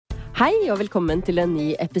Hei og velkommen til en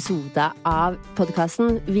ny episode av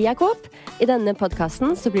podcasten Via Coop. I denne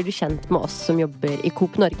podcasten så blir du kjent med oss som jobber i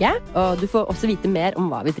Coop Norge, og du får også vite mer om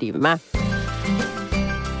hva vi driver med.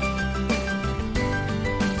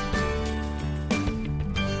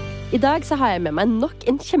 I dag så har jeg med meg nok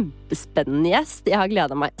en kjempespennende gjest. Jeg har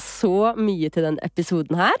gledet meg så mye til denne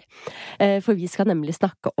episoden her, for vi skal nemlig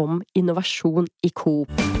snakke om innovasjon i Coop.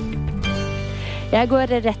 Jeg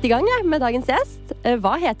går rett i gang med dagens gjest.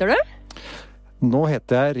 Hva heter du? Nå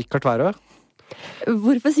heter jeg Rikard Værø.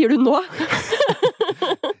 Hvorfor sier du nå?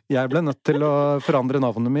 Jeg ble nødt til å forandre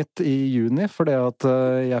navnet mitt i juni, fordi at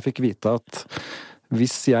jeg fikk vite at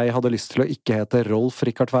hvis jeg hadde lyst til å ikke hete Rolf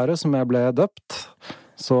Rikard Værø, som jeg ble døpt,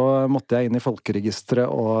 så måtte jeg inn i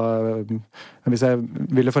folkeregisteret, og hvis jeg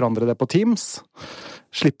ville forandre det på Teams,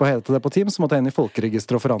 slippe å hete det på Teams, så måtte jeg inn i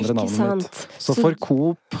folkeregisteret og forandre navnet mitt. Så for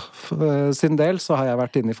Coop sin del så har jeg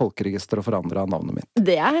vært inne i folkeregisteret og forandret navnet mitt.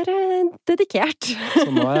 Det er dedikert.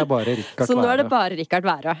 Så nå er jeg bare Rikard Værø. Så nå er det bare Rikard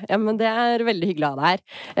Værø. Ja, men det er veldig hyggelig av deg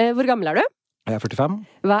her. Hvor gammel er du? Jeg er 45.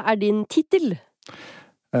 Hva er din titel?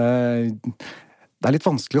 Det er litt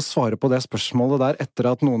vanskelig å svare på det spørsmålet der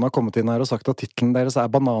etter at noen har kommet inn her og sagt at titelen deres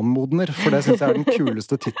er bananmodner, for det synes jeg er den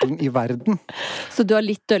kuleste titelen i verden. Så du har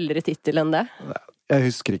litt døllere titel enn det? Jeg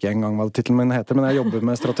husker ikke engang hva titelen min heter, men jeg jobber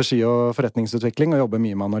med strategi og forretningsutvikling, og jobber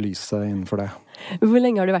mye med analyse innenfor det. Hvor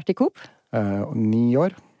lenge har du vært i Coop? 9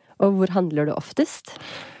 år. Og hvor handler du oftest?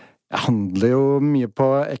 Jeg handler jo mye på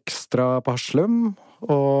Ekstra på Haslum,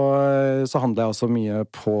 og så handler jeg også mye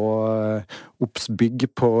på Obs-bygg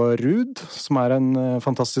på Rud, som er en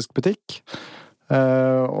fantastisk butikk.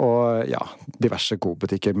 Og ja, diverse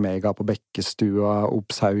Coop-butikker, Mega på Bekkestua,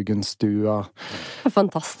 Obs-Haugenstua.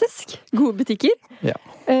 Fantastisk! Gode butikker. Ja.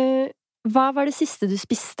 Hva var det siste du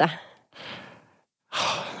spiste?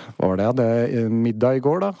 Hva var det? Det middag i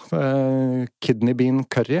går da. Kidney bean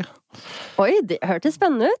curry. Oi, det hørtes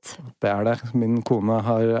spennende ut. Det er det. Min kone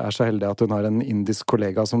er så heldig at hun har en indisk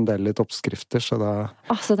kollega som deler litt oppskrifter, så da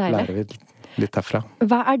så lærer vi litt herfra.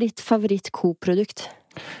 Hva er ditt favoritt-Coop-produkt?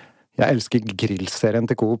 Jeg elsker grillserien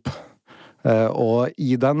til Coop. Og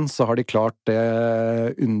i den så har de klart det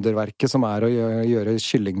underverket som er å gjøre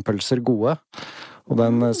kyllingpølser gode. Og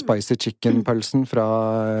den spicy chicken-pølsen fra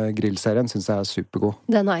grillserien synes jeg er supergod.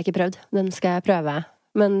 Den har jeg ikke prøvd. Den skal jeg prøve.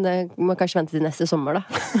 Men det må kanskje vente til neste sommer, da.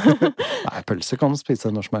 Nei, pølser kan du spise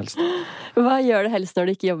når som helst. Hva gjør du helst når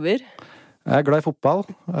du ikke jobber? Jeg er glad i fotball,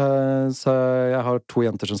 så jeg har 2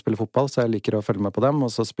 jenter som spiller fotball, så jeg liker å følge med på dem, og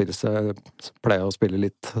så pleier jeg å spille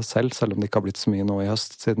litt selv om det ikke har blitt så mye nå i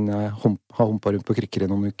høst, siden jeg har humpet rundt på krykker i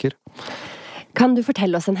noen uker. Kan du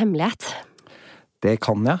fortelle oss en hemmelighet? Det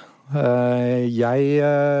kan jeg.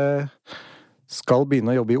 Jeg skal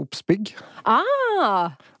begynne å jobbe i Obs-bygg.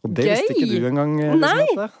 Og det gøy. Visste ikke du engang. Nei,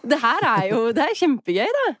 det her det er kjempegøy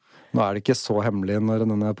da. Nå er det ikke så hemmelig når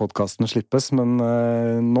denne podcasten slippes, men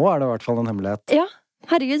nå er det i hvert fall en hemmelighet. Ja,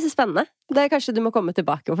 herregud, så spennende. Det kanskje du må komme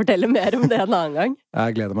tilbake og fortelle mer om det en annen gang.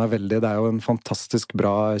 Jeg gleder meg veldig. Det er jo en fantastisk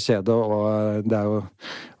bra kjede, og det er jo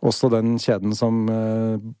også den kjeden som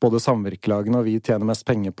både samvirkelagene og vi tjener mest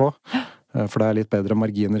penger på. For det er litt bedre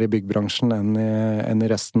marginer i byggbransjen enn i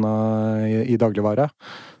resten i dagligvare.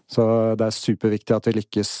 Så det er superviktig at vi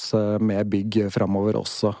lykkes med bygg fremover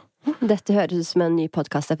også. Dette høres ut som en ny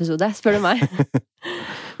podcast-episode, spør du meg.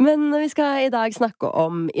 Men vi skal i dag snakke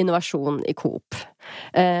om innovasjon i Coop.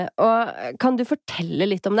 Og kan du fortelle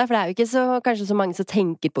litt om det? For det er jo ikke kanskje så mange som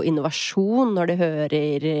tenker på innovasjon når de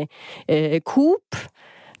hører Coop.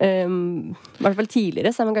 I hvert fall tidligere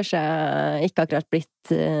så har man kanskje ikke akkurat blitt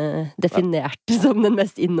definert som den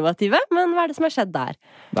mest innovative, men hva er det som har skjedd der?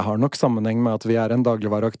 Det har nok sammenheng med at vi er en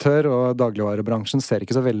dagligvareaktør, og dagligvarebransjen ser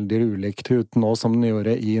ikke så veldig ulikt ut nå som den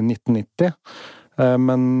gjorde i 1990.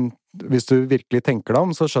 Men hvis du virkelig tenker deg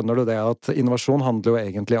om, så skjønner du det at innovasjon handler jo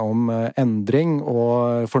egentlig om endring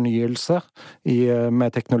og fornyelse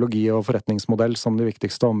med teknologi og forretningsmodell som de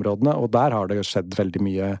viktigste områdene, og der har det jo skjedd veldig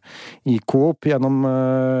mye i Coop gjennom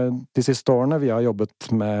de siste årene. Vi har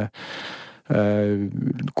jobbet med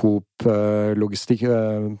Coop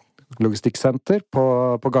logistikksenter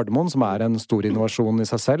på Gardermoen, som er en stor innovasjon i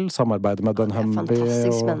seg selv, samarbeidet med dunnhumby. Det er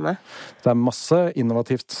fantastisk spennende. Det er masse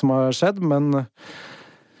innovativt som har skjedd, men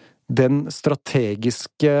den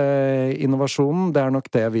strategiske innovasjonen, det er nok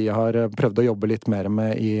det vi har prøvd å jobbe litt mer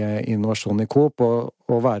med i innovasjon i Coop,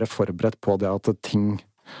 og være forberedt på det at ting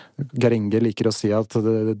Geir Inge liker å si at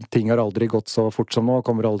ting har aldri gått så fort som nå, og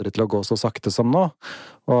kommer aldri til å gå så sakte som nå,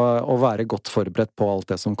 og være godt forberedt på alt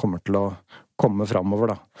det som kommer til å komme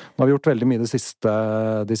fremover, da. Nå har vi gjort veldig mye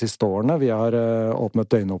de siste årene. Vi har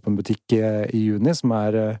åpnet døgnåpen butikk i juni, som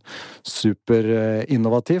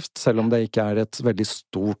superinnovativt, selv om det ikke et veldig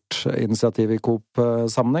stort initiativ i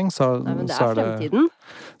Coop-sammenheng. Nei, men det fremtiden.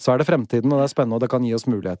 Så det fremtiden, og det spennende, og det kan gi oss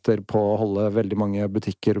muligheter på å holde veldig mange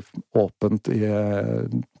butikker åpent i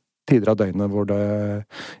tider av døgnet hvor det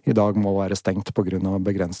i dag må være stengt på grunn av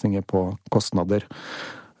begrensninger på kostnader.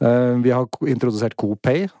 Vi har introdusert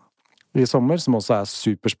Coop-Pay i sommer, som også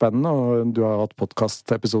superspennende, og du har hatt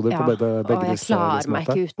podcast-episoder på begge disse. Og jeg klarer meg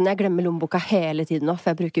ikke uten. Jeg glemmer lommeboka hele tiden nå,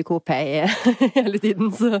 for jeg bruker Coop-Pay hele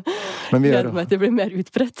tiden, så gleder meg til å bli mer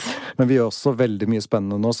utbredt. Men vi gjør også veldig mye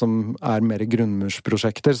spennende nå, som mer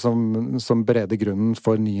grunnmursprosjekter, som bereder grunnen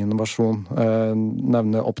for ny innovasjon.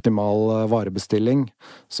 Nevne optimal varebestilling,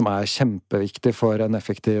 som kjempeviktig for en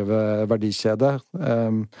effektiv verdikjede.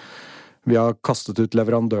 Vi har kastet ut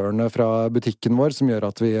leverandørene fra butikken vår, som gjør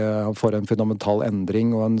at vi får en fundamental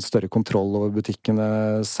endring og en større kontroll over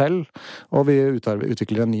butikkene selv. Og vi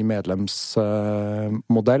utvikler en ny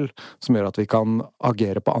medlemsmodell som gjør at vi kan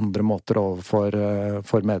agere på andre måter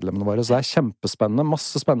overfor medlemmene våre. Så det kjempespennende,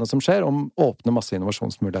 masse spennende som skjer, og åpner masse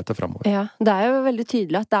innovasjonsmuligheter fremover. Ja, det jo veldig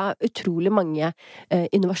tydelig at det utrolig mange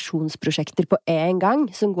innovasjonsprosjekter på en gang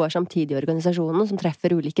som går samtidig i organisasjonen, som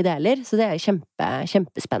treffer ulike deler. Så det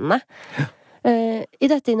kjempespennende. I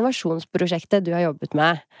dette innovasjonsprosjektet du har jobbet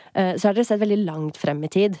med, så har dere sett veldig langt frem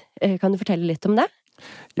i tid. Kan du fortelle litt om det?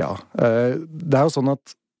 Ja, det jo sånn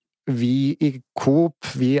at vi i Coop,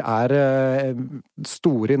 vi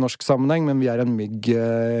store i norsk sammenheng, men vi en mygg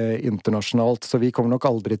internasjonalt, så vi kommer nok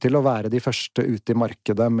aldri til å være de første ute i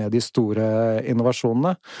markedet med de store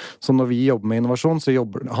innovasjonene. Så når vi jobber med innovasjon, så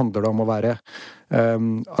handler det om å være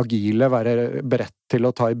agile, være beredt til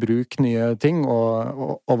å ta i bruk nye ting,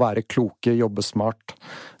 og være kloke, jobbe smart.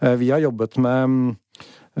 Vi har jobbet med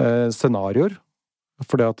scenarioer,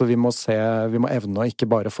 fordi at vi må evne å ikke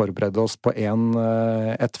bare forberede oss på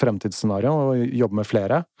et fremtidsscenario og jobbe med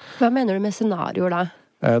flere. Hva mener du med scenarioer da?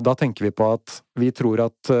 Da tenker vi på at vi tror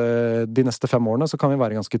at de neste 5 årene så kan vi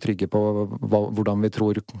være ganske trygge på hvordan vi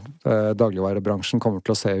tror dagligvarebransjen kommer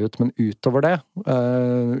til å se ut, men utover det,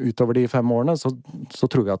 utover de 5 årene, så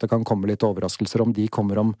tror vi at det kan komme litt overraskelser. Om de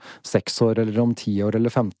kommer om 6 år, eller om 10 år,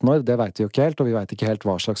 eller 15 år, det vet vi jo ikke helt, og vi vet ikke helt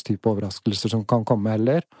hva slags type overraskelser som kan komme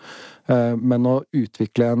heller. Men å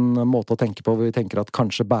utvikle en måte å tenke på hvor vi tenker at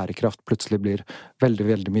kanskje bærekraft plutselig blir veldig,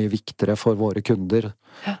 veldig mye viktigere for våre kunder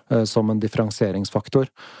som en differensieringsfaktor.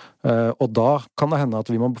 Og da kan det hende at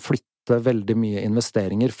vi må flytte veldig mye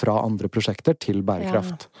investeringer fra andre prosjekter til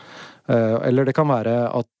bærekraft. Eller det kan være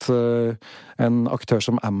at en aktør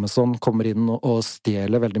som Amazon kommer inn og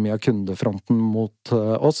stjeler veldig mye av kundefronten mot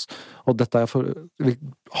oss, og vi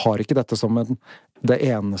har ikke dette som det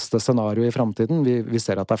eneste scenarioet i fremtiden. Vi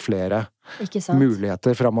ser at det flere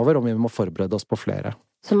muligheter fremover, og vi må forberede oss på flere.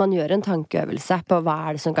 Så man gjør en tankeøvelse på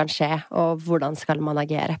hva det som kan skje, og hvordan skal man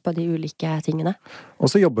agere på de ulike tingene.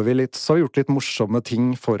 Og så jobber vi så har vi gjort litt morsomme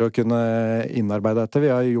ting for å kunne innarbeide dette.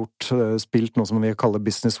 Vi har spilt noe som vi kaller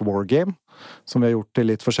Business War Game, som vi har gjort i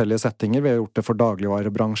litt forskjellige settinger. Vi har gjort det for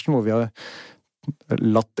dagligvarebransjen, hvor vi har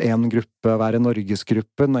latt en gruppe være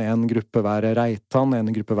Norgesgruppen, en gruppe være Reitan,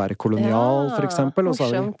 en gruppe være Kolonial, for eksempel. Og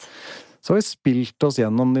så har vi spilt oss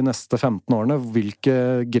gjennom de neste 15 årene hvilke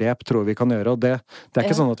grep tror vi kan gjøre, og det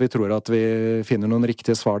ikke sånn at vi tror at vi finner noen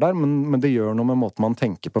riktige svar der, men det gjør noe med måten man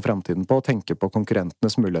tenker på fremtiden på, og tenker på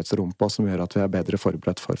konkurrentenes mulighetsrom på, som gjør at vi bedre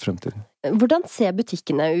forberedt for fremtiden. Hvordan ser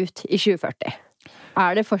butikkene ut i 2040?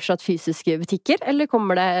 Det fortsatt fysiske butikker, eller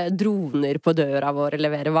kommer det droner på døra vår,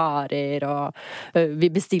 leverer varer, og vi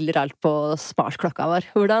bestiller alt på smartklokka vår?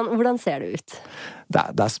 Hvordan ser det ut?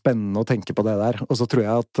 Det spennende å tenke på det der, og så tror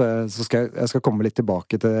jeg at jeg skal komme litt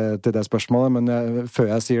tilbake til det spørsmålet, men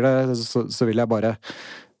før jeg sier det, så vil jeg bare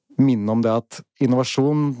minne om det at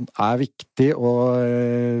innovasjon viktig, og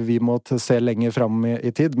vi må se lenger fram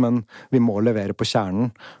i tid, men vi må levere på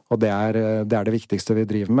kjernen, og det det viktigste vi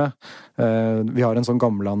driver med. Vi har en sånn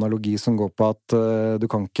gammel analogi som går på at du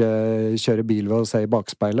kan ikke kjøre bil ved å se i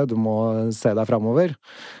bakspeilet, du må se deg fremover.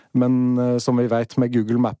 Men som vi vet med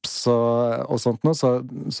Google Maps og sånt nå, så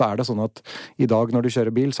det sånn at i dag når du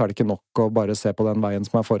kjører bil, så det ikke nok å bare se på den veien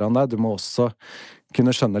som foran deg. Du må også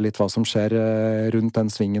kunne skjønne litt hva som skjer rundt den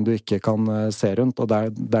svingen du ikke kan se rundt, og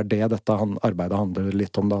det dette arbeidet handler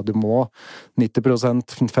litt om da. Du må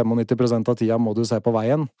 95% av tida må du se på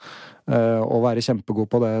veien, og være kjempegod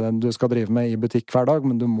på det du skal drive med i butikk hver dag,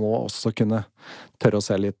 men du må også kunne tørre å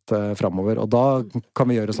se litt fremover. Og da kan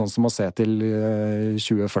vi gjøre sånn som å se til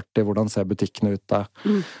 2040, hvordan ser butikkene ut da.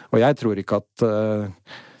 Og jeg tror ikke at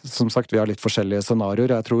som sagt, vi har litt forskjellige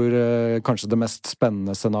scenarioer. Jeg tror kanskje det mest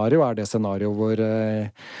spennende scenario det scenario hvor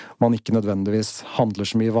man ikke nødvendigvis handler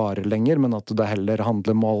så mye varer lenger, men at det heller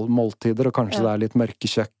handler måltider, og kanskje det litt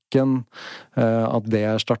mørkekjøkken, at det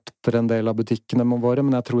erstatter en del av butikkene våre.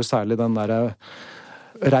 Men jeg tror særlig den der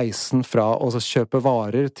reisen fra å kjøpe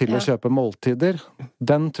varer til å kjøpe måltider,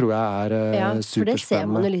 den tror jeg superspennende. For det ser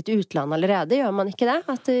man jo litt i utlandet allerede, gjør man ikke det?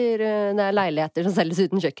 At det leiligheter som selges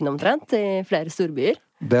uten kjøkken omtrent i flere storbyer?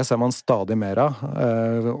 Det ser man stadig mer av,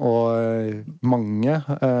 og mange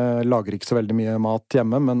lager ikke så veldig mye mat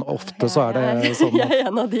hjemme, men ofte så det sånn at jeg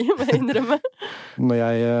en av de, må jeg innrømme. Når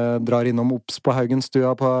jeg drar innom Ops på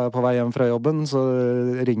Haugenstua på vei hjem fra jobben, så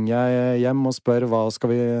ringer jeg hjem og spør hva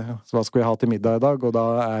skal vi ha til middag i dag, og da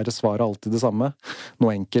svaret alltid det samme.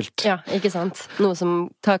 Noe enkelt. Ja, ikke sant. Noe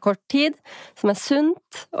som tar kort tid, som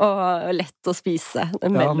sunt og lett å spise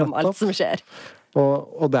mellom alt som skjer.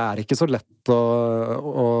 Og det ikke så lett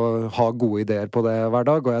å ha gode ideer på det hver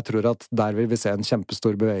dag, og jeg tror at der vil vi se en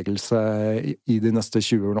kjempestor bevegelse i de neste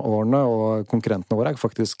 20 årene, og konkurrentene våre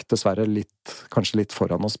faktisk dessverre kanskje litt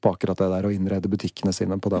foran oss på akkurat det der å innrede butikkene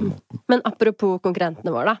sine på den måten. Men apropos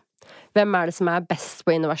konkurrentene våre da, hvem det som best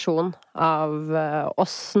på innovasjon av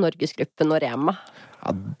oss, Norgesgruppen og Rema?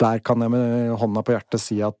 Ja, der kan jeg med hånda på hjertet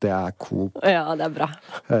si at det Coop. Ja, det bra.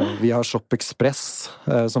 Vi har Shop Express,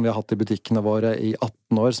 som vi har hatt i butikkene våre i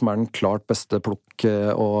 18 år, som den klart beste plukk-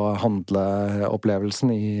 og handleopplevelsen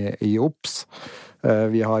i Ops.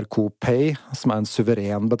 Vi har Coop Pay, som en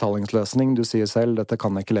suveren betalingsløsning. Du sier selv, dette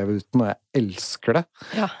kan jeg ikke leve uten, og jeg elsker det.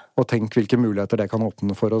 Ja. Og tenk hvilke muligheter det kan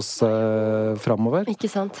åpne for oss fremover. Ikke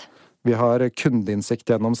sant? Vi har kundeinnsikt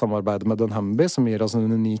gjennom samarbeidet med dunnhumby, som gir oss en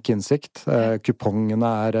unik innsikt. Kupongene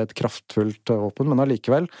et kraftfullt åpen, men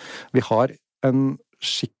allikevel, vi har en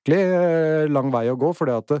skikkelig lang vei å gå, for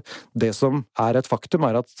det som et faktum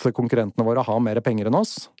at konkurrentene våre har mer penger enn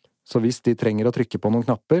oss. Så hvis de trenger å trykke på noen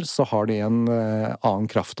knapper, så har de en annen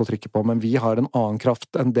kraft å trykke på. Men vi har en annen kraft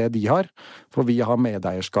enn det de har, for vi har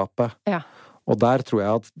medeierskapet. Ja. Og der tror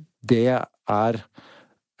jeg at det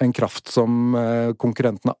en kraft som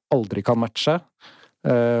konkurrentene aldri kan matche,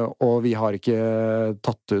 og vi har ikke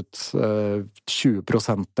tatt ut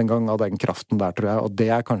 20% en gang av den kraften der, tror jeg, og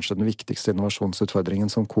det kanskje den viktigste innovasjonsutfordringen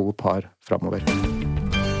som Coop har fremover.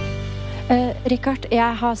 Rikard,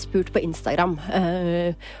 jeg har spurt på Instagram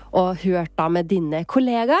og hørt da med dine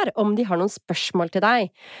kollegaer om de har noen spørsmål til deg.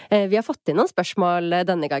 Vi har fått inn noen spørsmål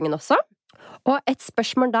denne gangen også. Og et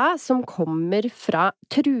spørsmål da som kommer fra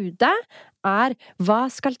Trude hva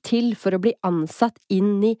skal til for å bli ansatt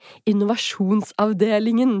inn i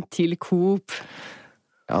innovasjonsavdelingen til Coop?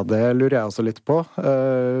 Ja, det lurer jeg også litt på.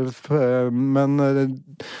 Men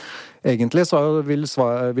egentlig så vil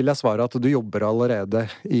jeg svare at du jobber allerede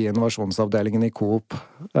i innovasjonsavdelingen i Coop,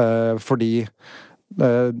 fordi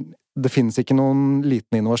det finnes ikke noen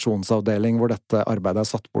liten innovasjonsavdeling hvor dette arbeidet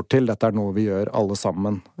satt bort til. Dette noe vi gjør alle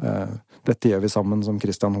sammen. Dette gjør vi sammen, som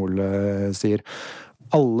Christian Hole sier.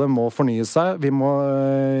 Alle må fornye seg. Vi må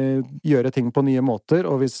gjøre ting på nye måter,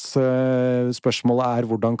 og hvis spørsmålet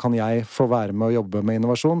hvordan kan jeg få være med å jobbe med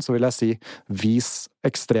innovasjon, så vil jeg si vis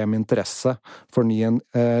ekstrem interesse for ny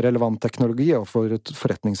relevant teknologi og for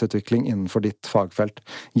forretningsutvikling innenfor ditt fagfelt.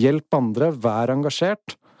 Hjelp andre, vær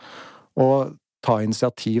engasjert, og ta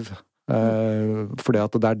initiativ, fordi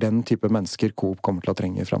at det den type mennesker Coop kommer til å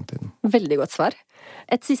trenge i fremtiden. Veldig godt svar.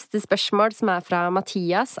 Et siste spørsmål som fra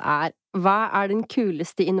Mathias hva den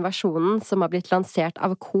kuleste innovasjonen som har blitt lansert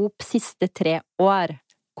av Coop siste 3 år?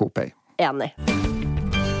 Coop Pay. Enig.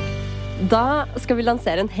 Da skal vi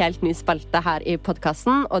lansere en helt ny spalte her i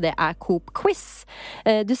podcasten, og det Coop Quiz.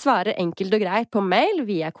 Du svarer enkelt og greit på mail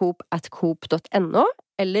via coop@coop.no,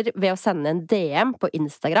 eller ved å sende en DM på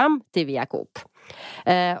Instagram til Via Coop.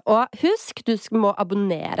 Og husk, du må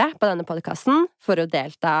abonnere på denne podcasten for å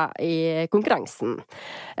delta i konkurransen.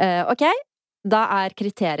 Ok, da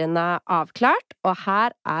kriteriene avklart, og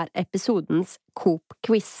her episodens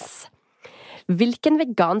Coop-quiz. Hvilken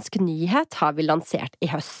vegansk nyhet har vi lansert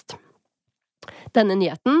i høst? Denne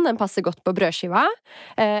nyheten den passer godt på brødskiva,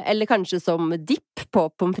 eller kanskje som dipp på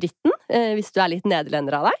pommes fritesen, hvis du litt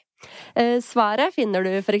nederlender av deg. Svaret finner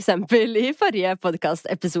du for eksempel i forrige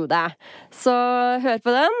podcast-episode. Så hør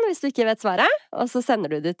på den hvis du ikke vet svaret, og så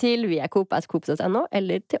sender du det til via coop@coop.no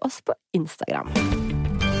eller til oss på Instagram.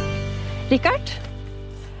 Rikard,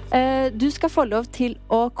 du skal få lov til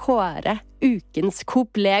å kåre ukens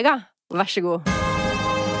Coop-lega. Vær så god.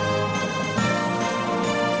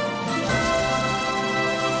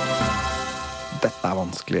 Dette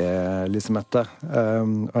vanskelig, Lise Mette.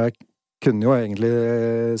 Og jeg kunne jo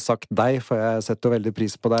egentlig sagt deg, for jeg setter jo veldig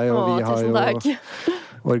pris på deg, og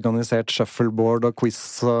organisert shuffleboard og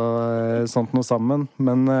quiz og sånt noe sammen.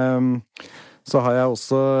 Men så har jeg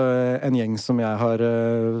også en gjeng som jeg har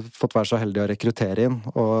fått være så heldig å rekruttere inn,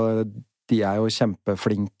 og de jo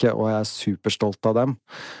kjempeflinke, og jeg er superstolt av dem.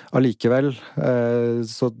 Allikevel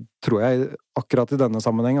så tror jeg akkurat i denne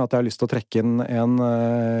sammenheng at jeg har lyst til å trekke inn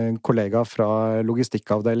en kollega fra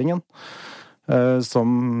logistikkavdelingen,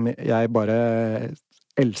 som jeg bare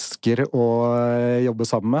elsker å jobbe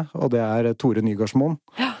sammen med, og det Tore Nygaardsmoen,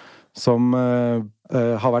 som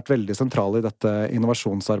har vært veldig sentral i dette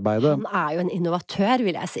innovasjonsarbeidet. Han jo en innovatør,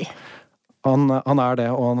 vil jeg si. Han det,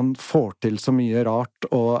 og han får til så mye rart,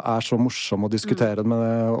 og så morsom å diskutere med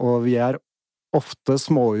det, og vi ofte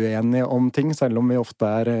småuenige om ting, selv om vi ofte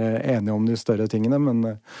enige om de større tingene,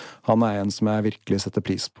 men han en som jeg virkelig setter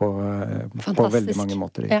pris på veldig mange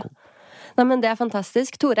måter i Coop. Nei, men det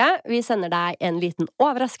fantastisk. Tore, vi sender deg en liten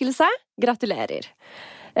overraskelse. Gratulerer!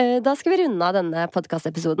 Da skal vi runde av denne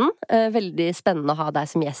podcast-episoden. Veldig spennende å ha deg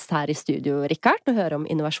som gjest her i studio, Rikard, og høre om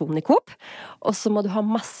innovasjon i Coop. Og så må du ha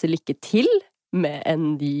masse lykke til med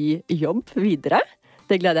en ny jobb videre.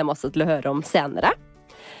 Det gleder jeg meg også til å høre om senere.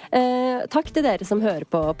 Takk til dere som hører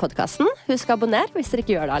på podcasten. Husk å abonnere hvis dere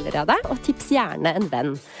ikke gjør det allerede, og tips gjerne en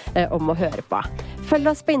venn om å høre på. Følg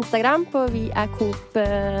oss på Instagram på Vi Coop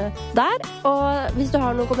der, og hvis du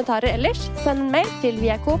har noen kommentarer ellers, send en mail til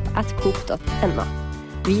viacoop@coop.no.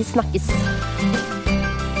 Vi snakkes!